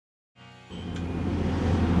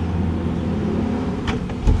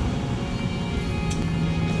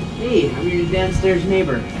Hey, I'm your downstairs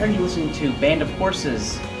neighbor. I heard you listening to Band of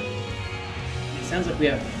Horses. It sounds like we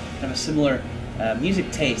have kind of a similar music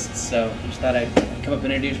tastes, so I just thought I'd come up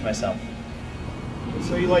and introduce myself.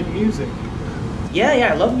 So you like music?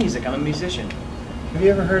 Yeah, I love music. I'm a musician. Have you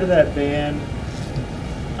ever heard of that band,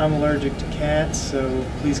 I'm allergic to cats, so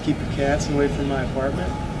please keep your cats away from my apartment?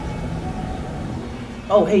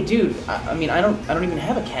 Oh, hey, dude. I mean, I don't even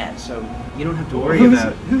have a cat, so you don't have to worry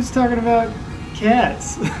about. Who's talking about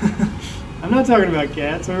cats? I'm not talking about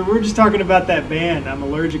cats. We're just talking about that band. I'm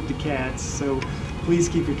allergic to cats, so please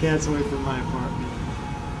keep your cats away from my apartment.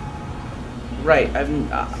 Right.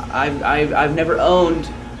 I've never owned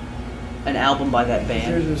an album by that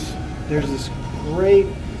band. There's this great,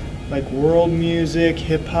 like, world music,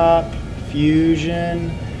 hip hop,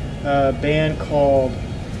 fusion band called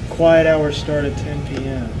Quiet Hours start at 10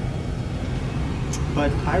 p.m.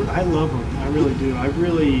 But I love them. I really do. I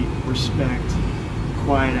really respect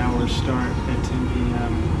Quiet Hours start at 10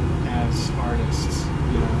 p.m. as artists.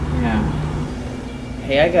 You know? Yeah.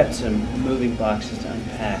 Hey, I got some moving boxes to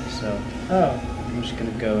unpack, so I'm just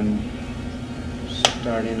gonna go and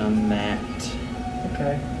start in on that.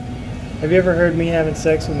 Okay. Have you ever heard me having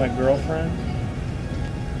sex with my girlfriend?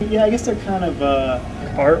 Yeah, I guess they're kind of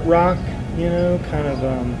art rock, you know, kind of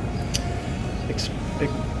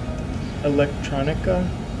electronica.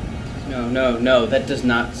 No, that does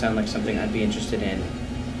not sound like something I'd be interested in.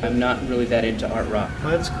 I'm not really that into art rock.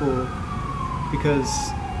 Well, that's cool,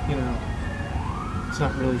 because, you know, it's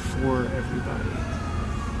not really for everybody.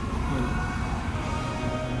 You know.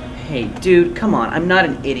 Hey, dude, come on, I'm not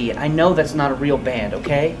an idiot. I know that's not a real band,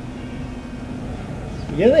 okay?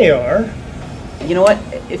 Yeah, they are. You know what?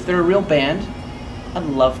 If they're a real band, I'd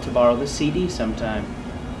love to borrow the CD sometime.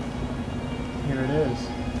 Here it is.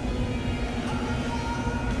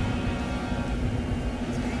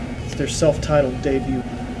 It's their self-titled debut.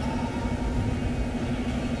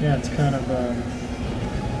 Yeah, it's kind of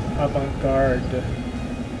avant-garde.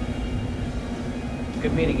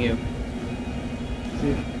 Good meeting you.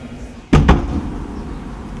 Yeah.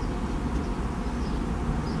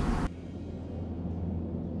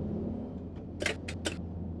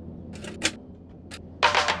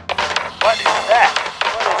 What is that?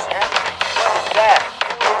 What is happening? What is that?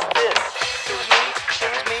 Who is this? It was me,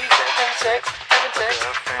 having sex with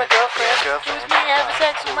my girlfriend. It was me having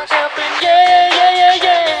sex with my girlfriend. Yeah.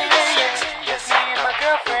 Yes, me and my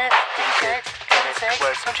girlfriend having sex.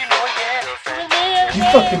 Don't you know? Yeah. It was me having You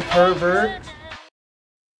fucking pervert.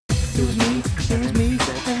 It was me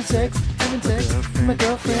having sex with my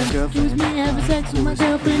girlfriend. It was me having sex with my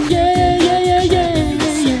girlfriend. Yeah.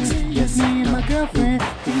 Yes, me and my girlfriend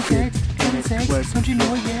having sex. Don't you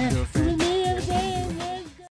know? Yeah.